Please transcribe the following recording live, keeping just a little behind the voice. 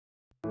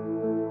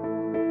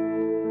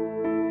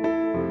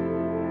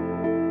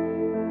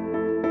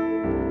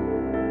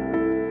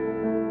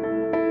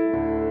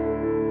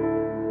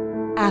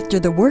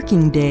After the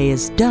working day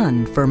is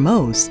done for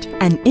most,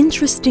 an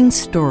interesting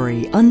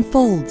story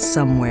unfolds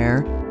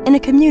somewhere in a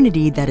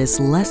community that is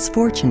less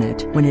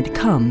fortunate when it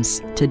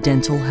comes to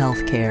dental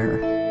health care.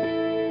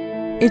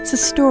 It's a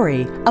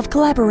story of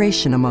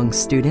collaboration among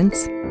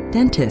students,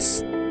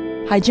 dentists,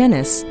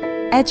 hygienists,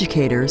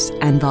 educators,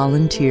 and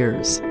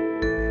volunteers,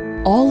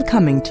 all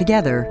coming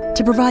together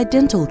to provide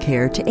dental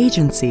care to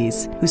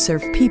agencies who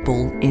serve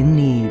people in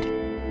need.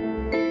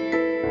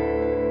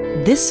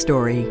 This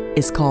story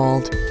is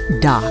called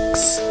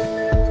Docs.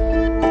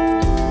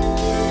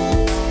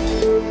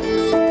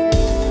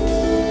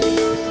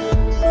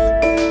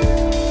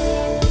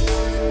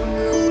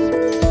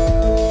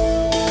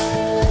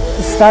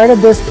 We started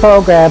this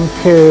program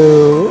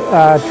to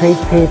treat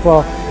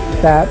people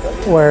that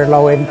were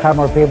low income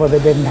or people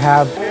that didn't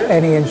have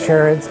any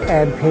insurance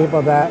and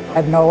people that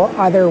had no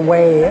other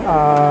way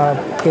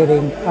of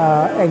getting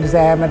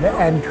examined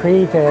and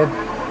treated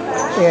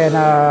in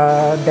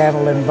a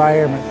dental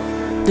environment.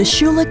 The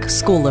Schulich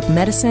School of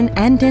Medicine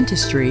and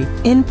Dentistry,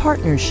 in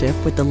partnership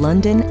with the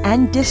London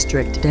and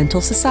District Dental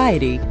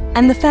Society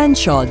and the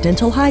Fanshawe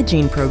Dental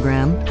Hygiene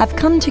Program, have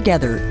come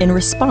together in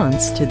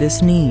response to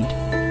this need.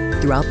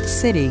 Throughout the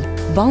city,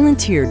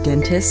 volunteer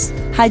dentists,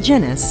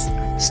 hygienists,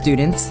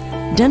 students,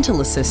 dental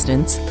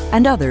assistants,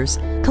 and others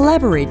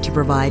collaborate to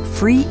provide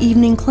free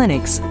evening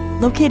clinics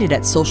located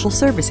at social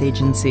service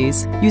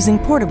agencies using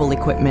portable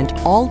equipment,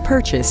 all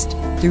purchased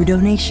through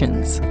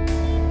donations.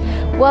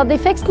 Well, they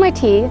fixed my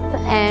teeth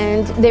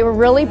and they were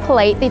really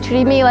polite. They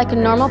treated me like a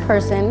normal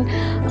person.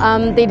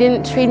 They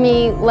didn't treat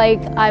me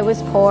like I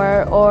was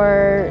poor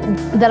or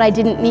that I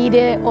didn't need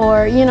it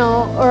or,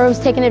 or I was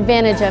taking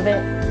advantage of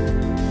it.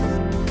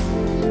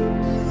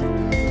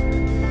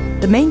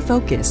 The main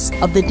focus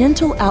of the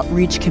Dental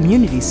Outreach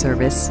Community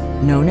Service,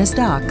 known as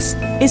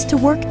DOCS, is to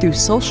work through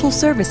social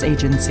service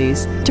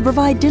agencies to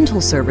provide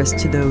dental service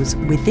to those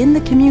within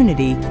the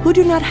community who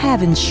do not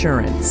have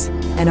insurance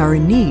and are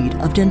in need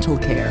of dental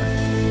care.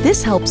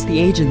 This helps the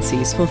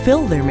agencies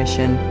fulfill their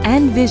mission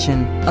and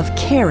vision of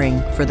caring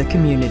for the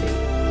community.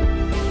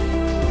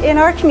 In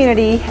our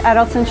community,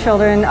 adults and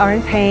children are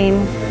in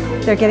pain,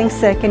 they're getting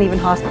sick and even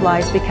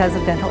hospitalized because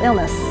of dental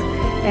illness.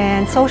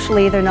 And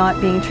socially, they're not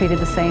being treated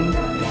the same.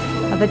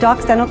 The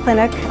DOCS Dental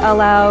Clinic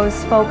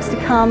allows folks to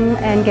come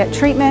and get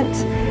treatment.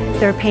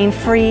 They're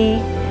pain-free,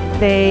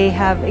 they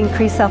have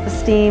increased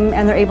self-esteem,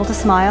 and they're able to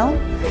smile.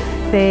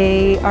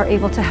 They are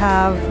able to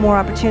have more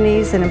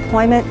opportunities in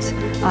employment,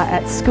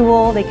 at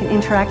school. They can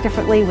interact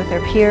differently with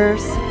their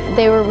peers.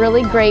 They were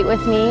really great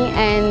with me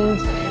and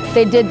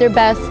they did their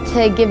best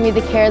to give me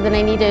the care that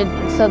I needed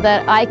so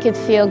that I could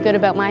feel good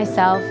about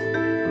myself.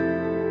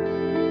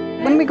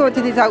 When we go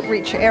to these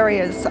outreach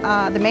areas,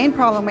 the main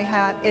problem we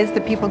have is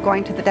the people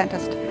going to the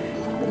dentist.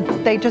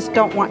 They just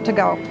don't want to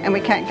go, and we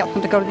can't get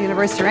them to go to the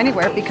university or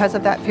anywhere because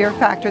of that fear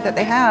factor that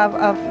they have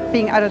of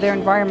being out of their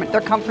environment,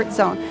 their comfort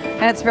zone.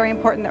 And it's very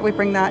important that we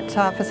bring that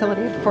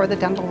facility for the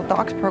Dental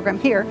DOCS program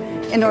here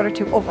in order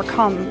to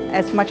overcome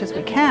as much as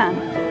we can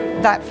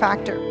that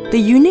factor. The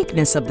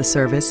uniqueness of the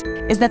service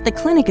is that the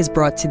clinic is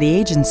brought to the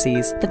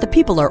agencies that the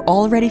people are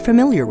already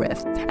familiar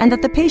with, and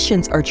that the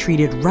patients are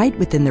treated right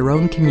within their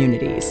own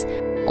communities.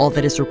 All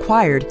that is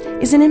required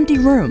is an empty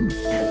room.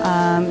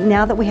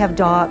 Now that we have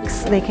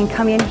DOCS, they can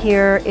come in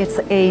here. It's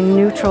a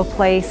neutral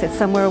place. It's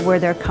somewhere where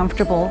they're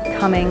comfortable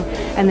coming,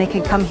 and they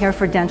can come here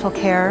for dental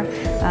care.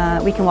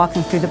 We can walk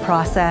them through the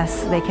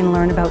process. They can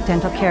learn about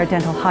dental care,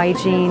 dental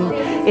hygiene.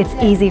 It's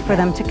easy for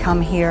them to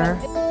come here.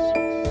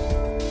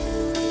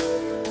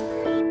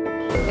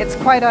 It's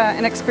quite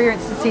an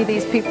experience to see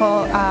these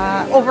people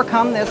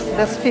overcome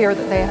this fear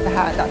that they have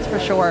had, that's for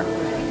sure.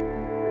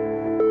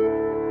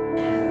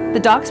 The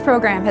DOCS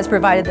program has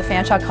provided the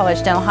Fanshawe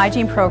College Dental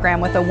Hygiene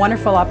program with a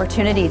wonderful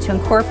opportunity to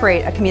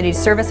incorporate a community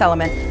service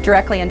element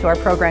directly into our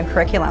program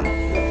curriculum.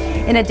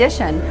 In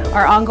addition,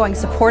 our ongoing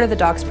support of the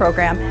DOCS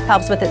program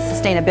helps with its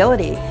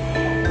sustainability,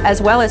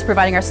 as well as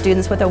providing our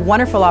students with a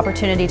wonderful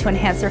opportunity to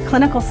enhance their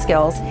clinical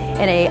skills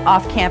in an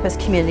off-campus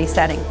community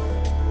setting.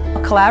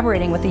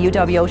 Collaborating with the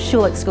UWO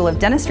Schulich School of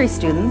Dentistry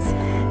students,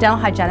 dental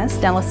hygienists,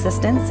 dental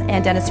assistants,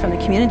 and dentists from the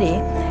community,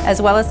 as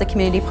well as the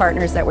community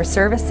partners that we're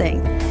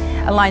servicing,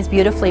 aligns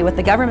beautifully with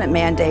the government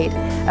mandate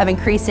of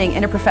increasing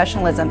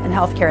interprofessionalism in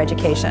healthcare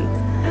education.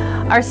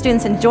 Our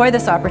students enjoy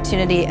this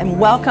opportunity and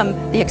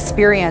welcome the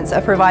experience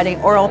of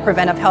providing oral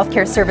preventive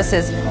healthcare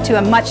services to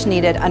a much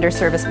needed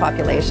underserviced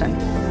population.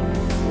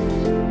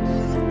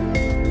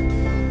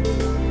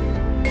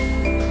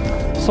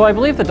 So I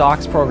believe the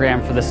DOCS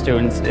program for the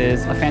students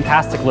is a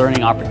fantastic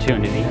learning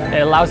opportunity.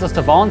 It allows us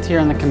to volunteer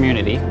in the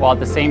community while at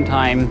the same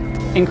time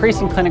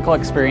increasing clinical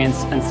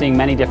experience and seeing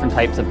many different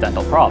types of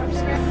dental problems.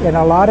 In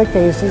a lot of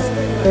cases,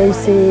 they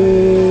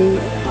see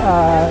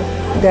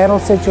dental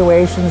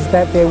situations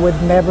that they would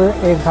never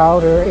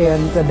encounter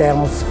in the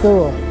dental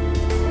school.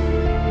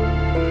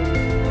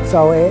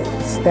 So it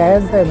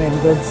stands them in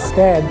good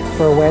stead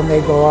for when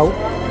they go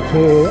out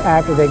to,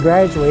 after they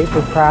graduate,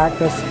 to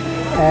practice,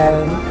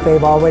 and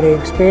they've already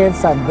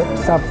experienced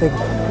something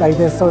like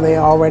this, so they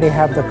already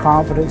have the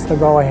confidence to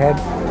go ahead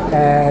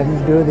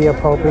and do the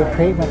appropriate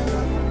treatment.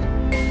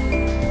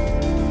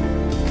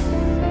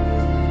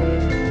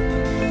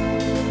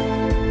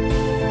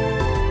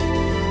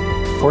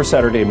 4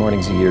 Saturday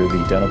mornings a year,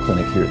 the dental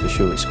clinic here at the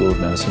Schulich School of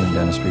Medicine and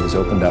Dentistry is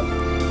opened up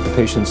for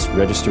patients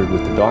registered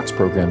with the DOCS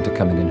program to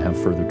come in and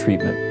have further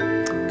treatment.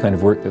 The kind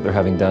of work that they're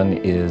having done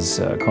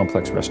is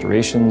complex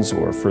restorations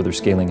or further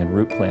scaling and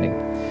root planing.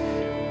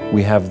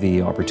 We have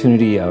the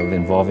opportunity of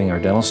involving our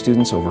dental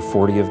students. Over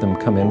 40 of them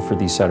come in for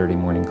these Saturday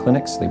morning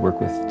clinics. They work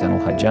with dental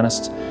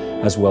hygienists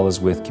as well as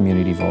with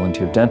community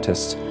volunteer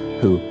dentists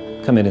who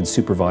come in and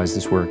supervise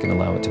this work and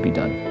allow it to be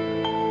done.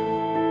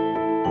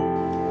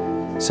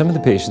 Some of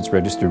the patients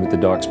registered with the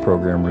DOCS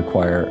program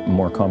require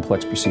more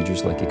complex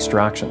procedures like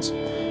extractions.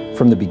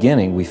 From the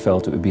beginning, we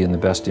felt it would be in the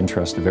best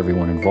interest of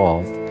everyone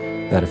involved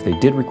that if they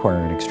did require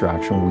an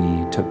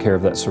extraction, we took care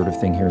of that sort of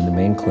thing here in the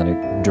main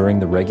clinic during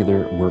the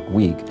regular work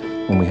week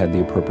when we had the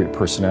appropriate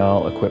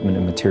personnel, equipment,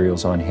 and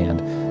materials on hand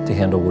to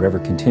handle whatever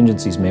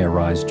contingencies may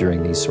arise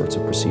during these sorts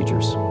of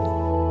procedures.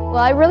 Well,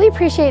 I really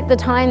appreciate the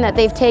time that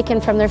they've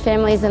taken from their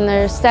families and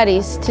their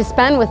studies to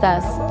spend with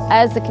us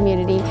as a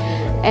community.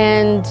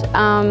 And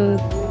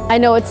I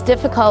know it's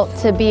difficult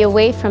to be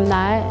away from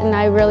that, and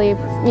I'm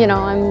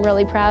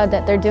really proud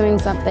that they're doing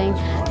something,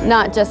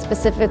 not just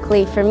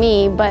specifically for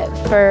me, but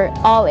for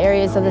all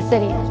areas of the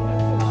city.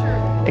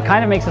 It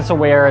kind of makes us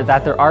aware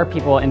that there are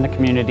people in the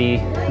community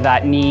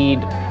that need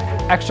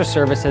extra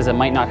services and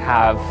might not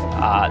have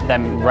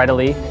them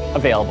readily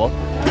available.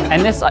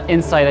 And this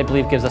insight, I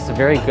believe, gives us a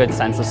very good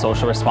sense of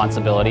social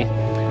responsibility.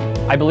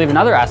 I believe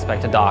another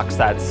aspect of DOCS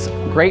that's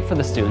great for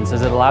the students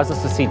is it allows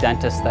us to see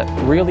dentists that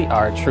really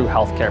are true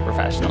healthcare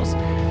professionals.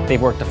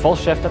 They've worked a full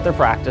shift at their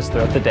practice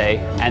throughout the day,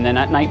 and then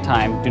at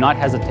nighttime do not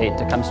hesitate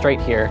to come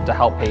straight here to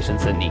help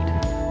patients in need.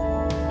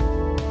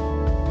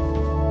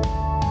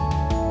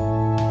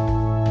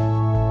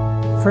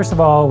 First of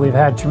all, we've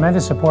had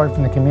tremendous support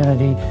from the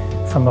community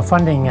from a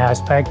funding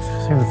aspect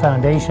through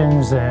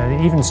foundations,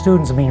 even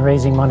students have been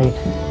raising money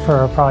for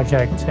our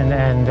project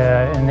and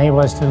enable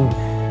us to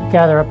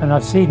gather up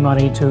enough seed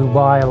money to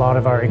buy a lot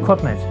of our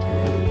equipment.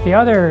 The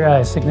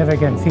other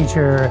significant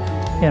feature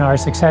in our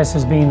success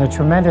has been the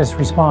tremendous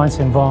response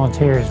in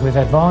volunteers. We've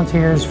had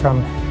volunteers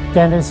from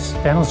dentists,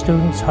 dental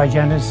students,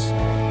 hygienists,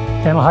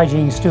 dental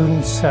hygiene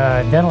students,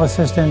 dental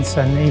assistants,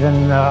 and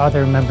even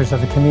other members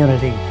of the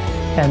community.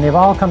 And they've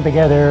all come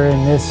together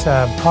in this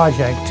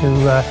project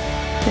to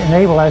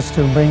enable us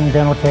to bring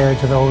dental care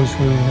to those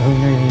who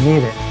really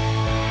need it.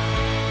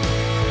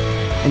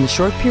 In the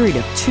short period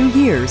of 2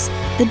 years,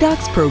 the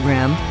DOCS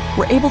program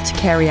were able to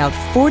carry out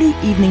 40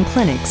 evening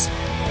clinics,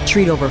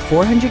 treat over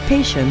 400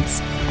 patients,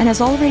 and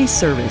has already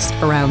serviced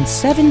around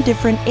 7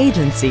 different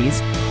agencies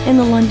in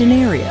the London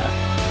area.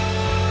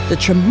 The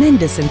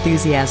tremendous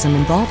enthusiasm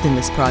involved in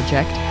this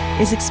project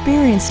is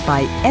experienced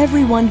by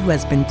everyone who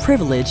has been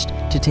privileged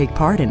to take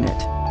part in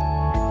it.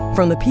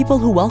 From the people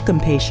who welcome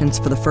patients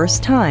for the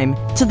first time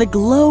to the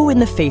glow in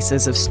the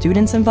faces of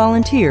students and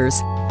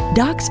volunteers,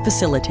 DOCS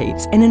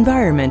facilitates an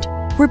environment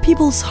where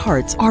people's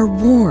hearts are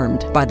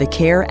warmed by the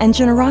care and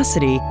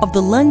generosity of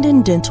the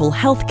London dental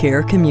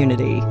healthcare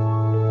community.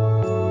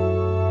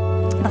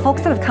 The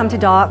folks that have come to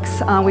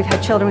DOCS, we've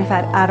had children, we've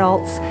had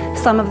adults.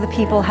 Some of the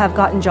people have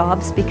gotten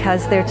jobs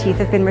because their teeth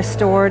have been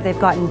restored. They've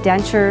gotten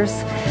dentures.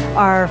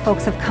 Our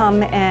folks have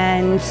come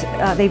and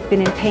they've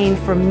been in pain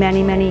for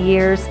many, many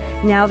years.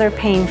 Now they're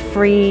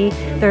pain-free.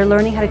 They're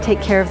learning how to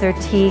take care of their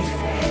teeth.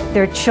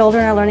 Their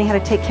children are learning how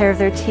to take care of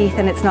their teeth,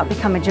 and it's not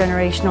become a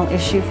generational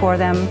issue for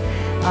them.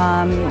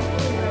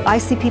 I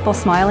see people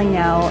smiling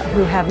now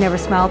who have never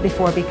smiled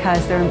before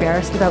because they're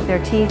embarrassed about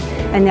their teeth,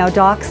 and now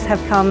DOCS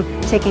have come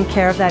taking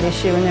care of that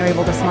issue and they're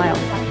able to smile.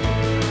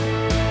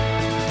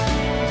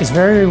 It's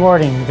very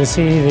rewarding to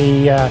see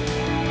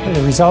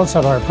the results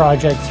of our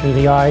project through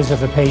the eyes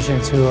of the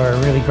patients who are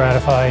really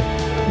gratified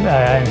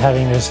in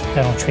having this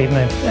dental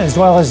treatment, as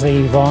well as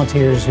the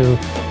volunteers who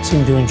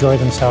seem to enjoy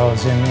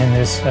themselves in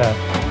this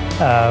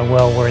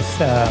well worth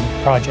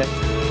project.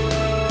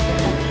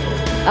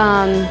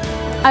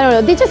 I don't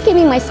know, they just gave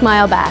me my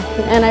smile back,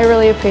 and I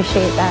really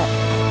appreciate that.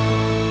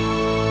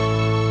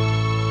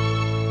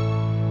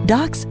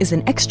 DOCS is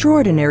an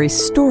extraordinary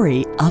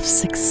story of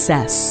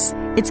success.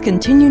 Its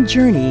continued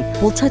journey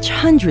will touch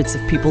hundreds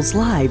of people's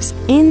lives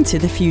into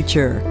the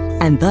future,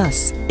 and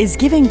thus is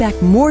giving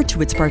back more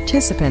to its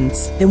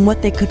participants than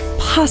what they could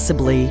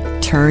possibly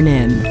turn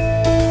in.